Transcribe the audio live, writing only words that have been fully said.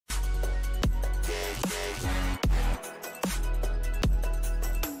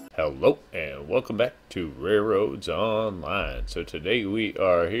Hello and welcome back to RailRoads Online. So today we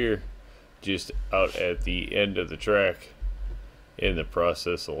are here just out at the end of the track in the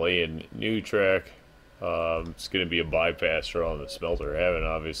process of laying new track. It's going to be a bypass around the smelter. I haven't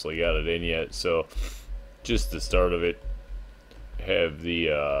obviously got it in yet, so just the start of it. Have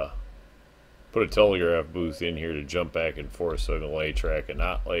the put a telegraph booth in here to jump back and forth so I can lay track and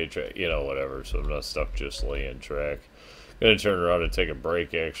not lay track, whatever, so I'm not stuck just laying track. Gonna turn around and take a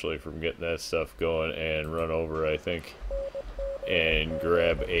break actually from getting that stuff going and run over, I think, and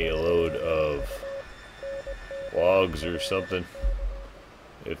grab a load of logs or something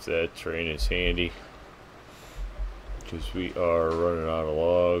if that train is handy, because we are running out of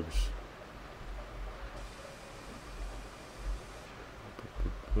logs.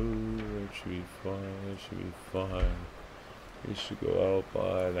 That should be fine, that should be fine. We should go out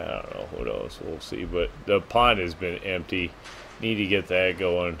by, I don't know, what else, we'll see. But the pond has been empty. Need to get that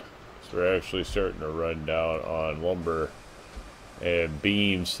going. So we're actually starting to run down on lumber and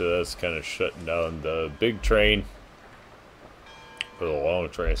beams, so that's kind of shutting down the big train. For the long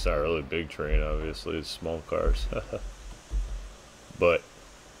train, it's not really a big train, obviously, it's small cars. But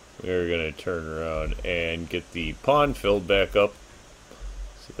we're going to turn around and get the pond filled back up.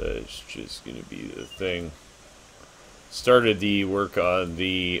 So that's just going to be the thing. Started the work on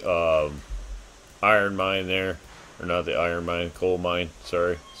the iron mine there, or not the iron mine, coal mine,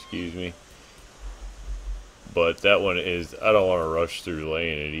 sorry, excuse me. But that one is, I don't want to rush through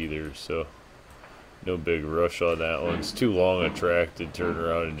laying it either, so no big rush on that one. It's too long a track to turn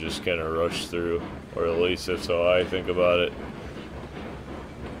around and just kind of rush through, or at least that's how I think about it.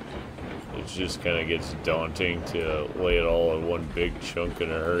 It just kind of gets daunting to lay it all in one big chunk in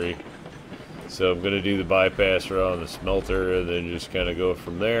a hurry. So I'm going to do the bypass around the smelter and then just kind of go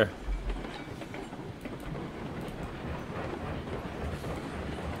from there.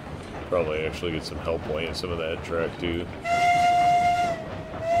 Probably actually get some help laying some of that track too.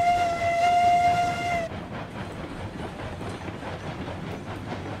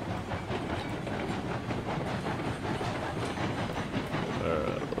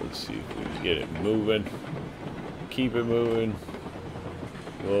 Alright, let's see if we can get it moving. Keep it moving.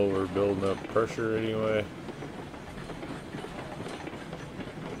 Well, we're building up pressure anyway.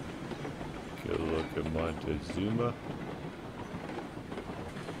 Good look at Montezuma.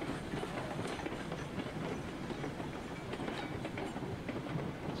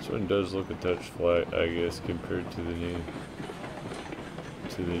 This one does look a touch flat, I guess, compared to the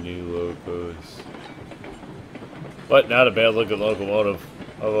new locos. But not a bad looking locomotive.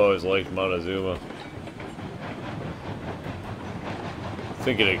 I've always liked Montezuma. I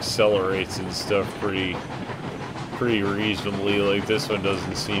think it accelerates and stuff pretty reasonably. Like this one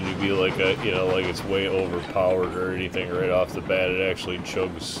doesn't seem to be like a, like it's way overpowered or anything right off the bat. It actually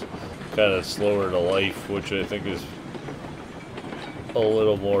chugs kind of slower to life, which I think is a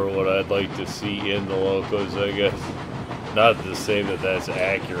little more what I'd like to see in the locos, I guess. Not to say that that's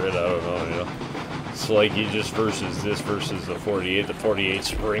accurate, I don't know, It's like you just versus this versus the 48. The 48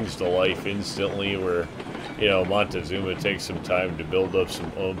 springs to life instantly, where Montezuma takes some time to build up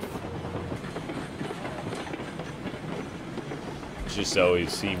some oomph. Just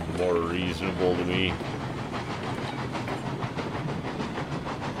always seemed more reasonable to me.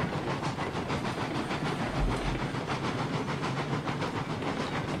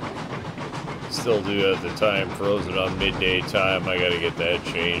 Still do have the time frozen on midday time. I gotta get that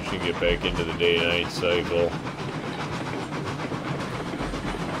changed and get back into the day-night cycle.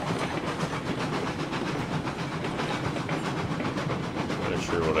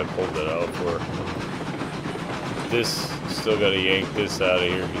 What I pulled it out for. This, still gotta yank this out of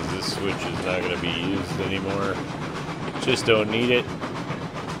here because this switch is not gonna be used anymore. Just don't need it.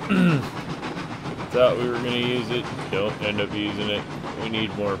 Thought we were gonna use it, don't end up using it. We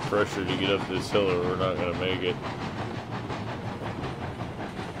need more pressure to get up this hill or we're not gonna make it.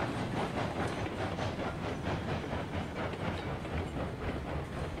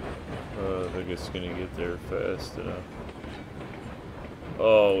 I think it's gonna get there fast enough.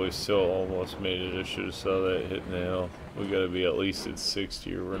 Oh, we still almost made it. I should have saw that hitting the hill. We gotta be at least at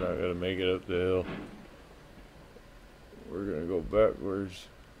 60 or we're not gonna make it up the hill. We're gonna go backwards.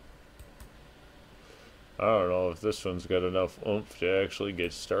 I don't know if this one's got enough oomph to actually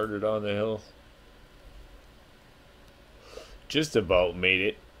get started on the hill. Just about made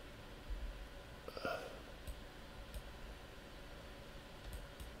it.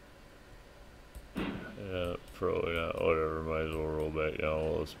 Yeah, probably not. Whatever, might as well roll back down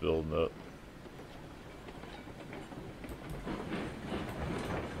while it's building up.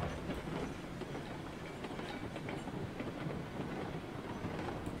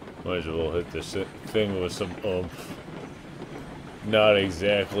 Might as well hit this thing with some oomph. Not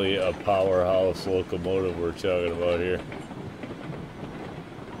exactly a powerhouse locomotive we're talking about here.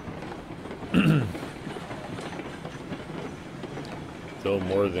 Though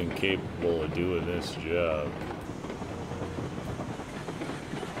more than capable of doing this job.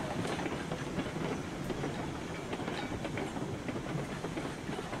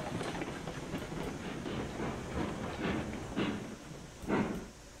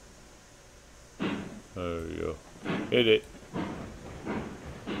 There we go. Hit it.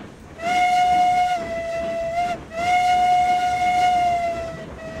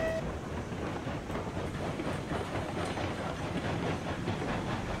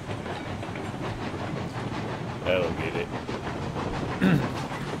 That'll get it.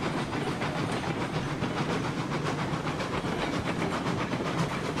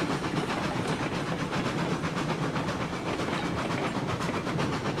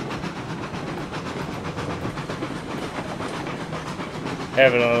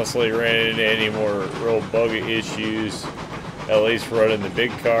 Haven't honestly ran into any more real bug issues, at least running the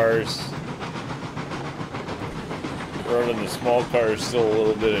big cars. Running the small cars, still a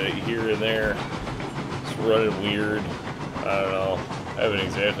little bit of here and there. It's running weird. I don't know. I haven't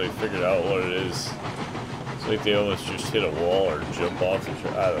exactly figured out what it is. It's like they almost just hit a wall or jump off the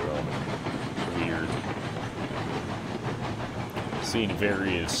track. I don't know. Weird. Seen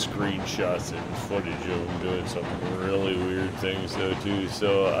various screenshots and footage of them doing some really weird things though too,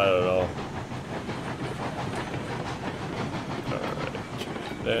 so I don't know. Alright,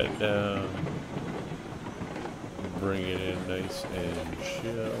 turn that down. Bring it in nice and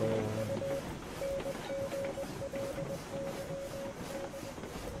chill.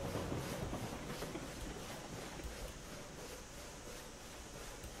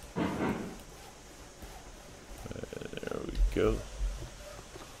 There we go.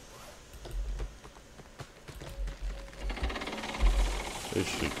 This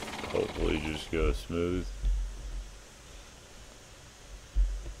should hopefully just go smooth.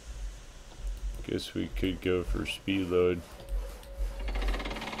 Guess we could go for speed load.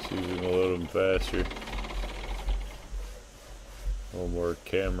 See if we can load them faster. A little more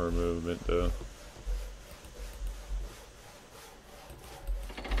camera movement though.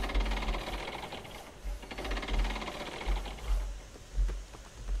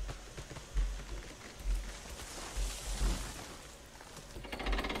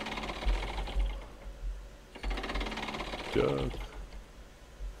 Duck.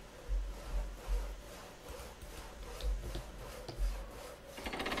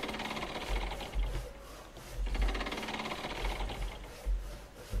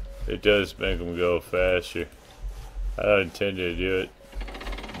 It does make them go faster. I don't intend to do it,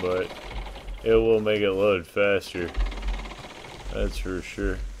 but it will make it load faster. That's for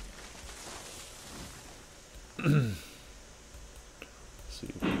sure. See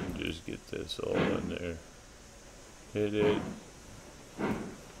if we can just get this all in there. Hit it.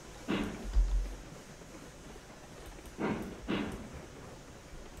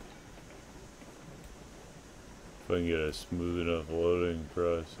 If I can get a smooth enough loading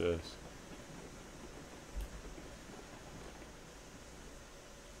process.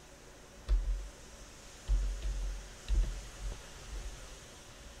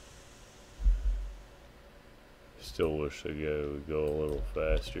 Still wish the guy would go a little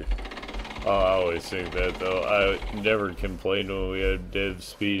faster. Oh, I always think that though. I never complained when we had dev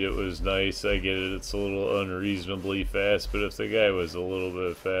speed. It was nice. I get it. It's a little unreasonably fast, but if the guy was a little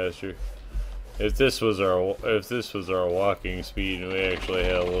bit faster, if this was our walking speed and we actually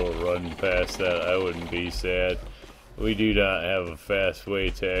had a little run past that, I wouldn't be sad. We do not have a fast way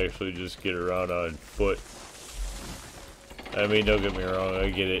to actually just get around on foot. I mean, don't get me wrong,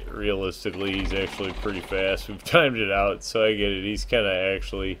 I get it. Realistically, he's actually pretty fast. We've timed it out, so I get it. He's kind of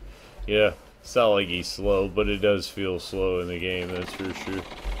actually, yeah, it's not like he's slow, but it does feel slow in the game, that's for sure.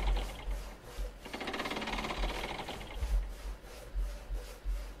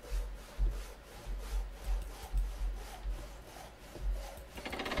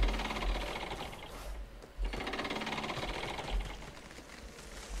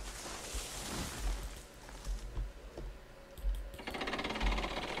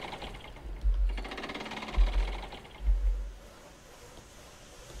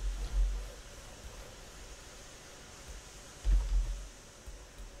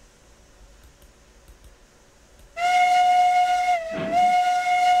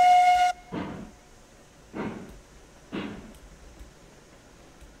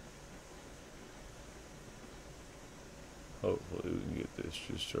 Hopefully we can get this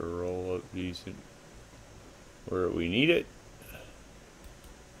just to roll up decent where we need it.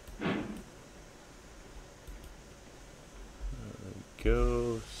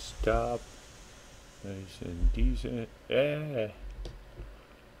 go. Stop. Nice and decent. Yeah.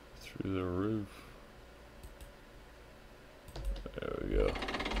 Through the roof. There we go.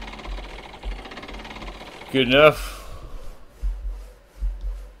 Good enough.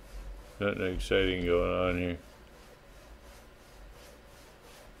 Nothing exciting going on here.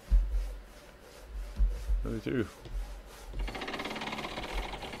 Go through.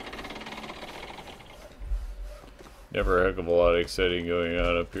 Never a heck of a lot exciting going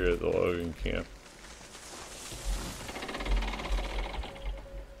on up here at the logging camp.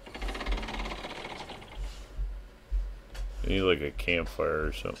 I need like a campfire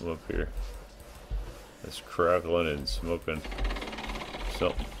or something up here. It's crackling and smoking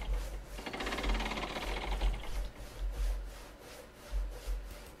something.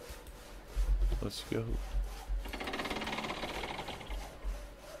 Let's go.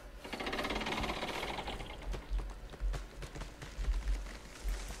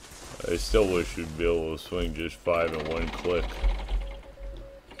 I still wish we'd be able to swing just 5 in one click.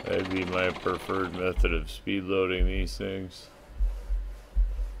 That'd be my preferred method of speed loading these things.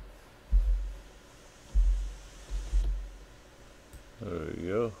 There we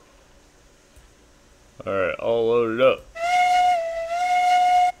go. Alright, all loaded up.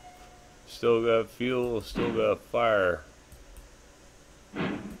 Still got fuel, still got fire.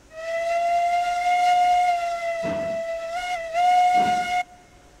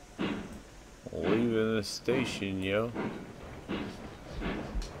 Leaving the station, yo.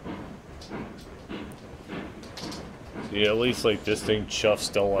 See, at least like this thing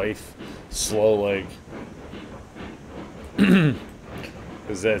chuffs to life. Slow like.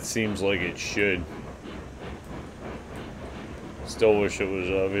 Because that seems like it should. Still wish it was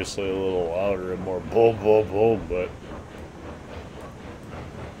obviously a little louder and more boom, boom, boom, but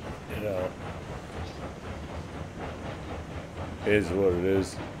you know, it is what it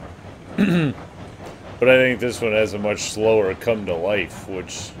is. But I think this one has a much slower come to life,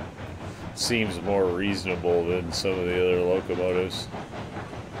 which seems more reasonable than some of the other locomotives.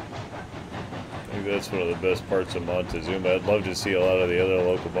 I think that's one of the best parts of Montezuma. I'd love to see a lot of the other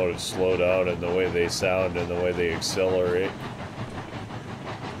locomotives slow down in the way they sound and the way they accelerate.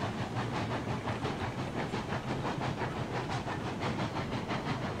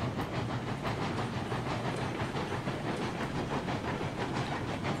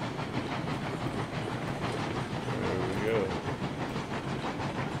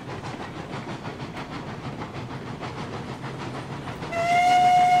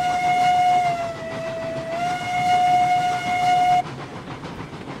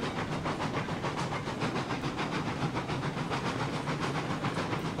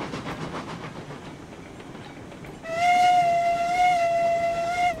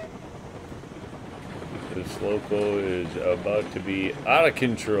 This loco is about to be out of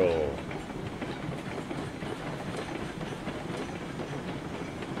control.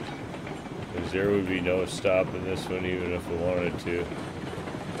 Because there would be no stopping this one even if we wanted to.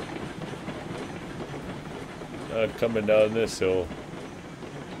 Coming down this hill.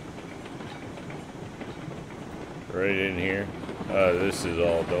 Right in here. This is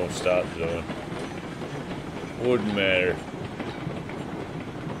all don't stop zone. Wouldn't matter.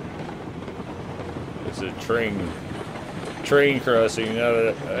 It's a train crossing, not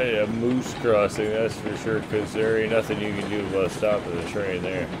a moose crossing, that's for sure, because there ain't nothing you can do about stopping the train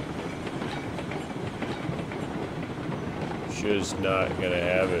there. Just not gonna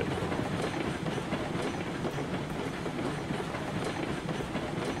have it.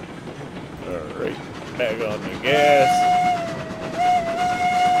 Alright, back on the gas.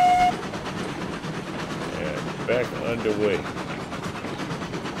 And back underway.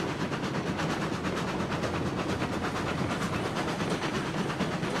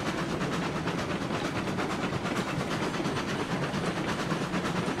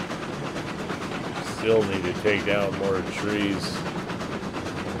 Still need to take down more trees.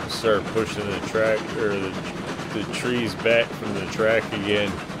 Start pushing the track or the trees back from the track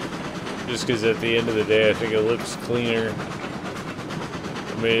again. Just because at the end of the day, I think it looks cleaner.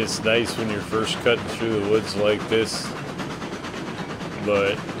 I mean, it's nice when you're first cutting through the woods like this,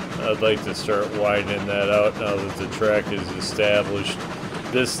 but I'd like to start widening that out now that the track is established.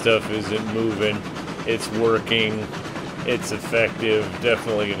 This stuff isn't moving. It's working. It's effective.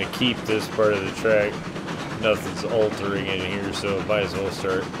 Definitely going to keep this part of the track. Nothing's altering in here, so might as well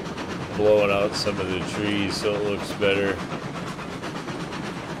start blowing out some of the trees so it looks better.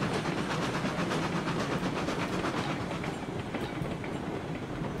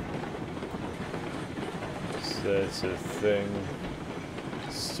 So that's a thing.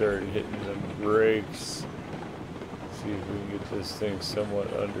 Start hitting the brakes. See if we can get this thing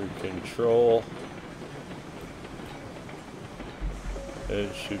somewhat under control.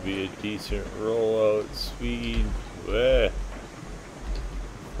 It should be a decent rollout speed. We're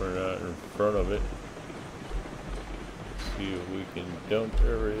not in front of it. See if we can dump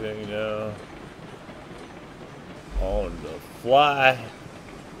everything now on the fly.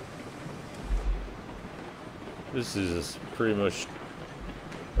 This is pretty much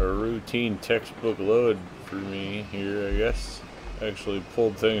a routine textbook load for me here, I guess. Actually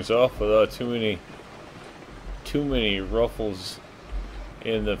pulled things off without too many ruffles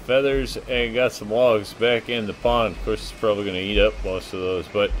in the feathers, and got some logs back in the pond. Of course, it's probably going to eat up most of those,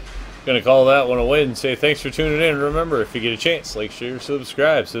 but going to call that one a win and say thanks for tuning in. Remember, if you get a chance, like, share,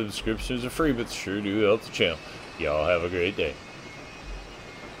 subscribe. Subscriptions are free, but sure do help the channel. Y'all have a great day.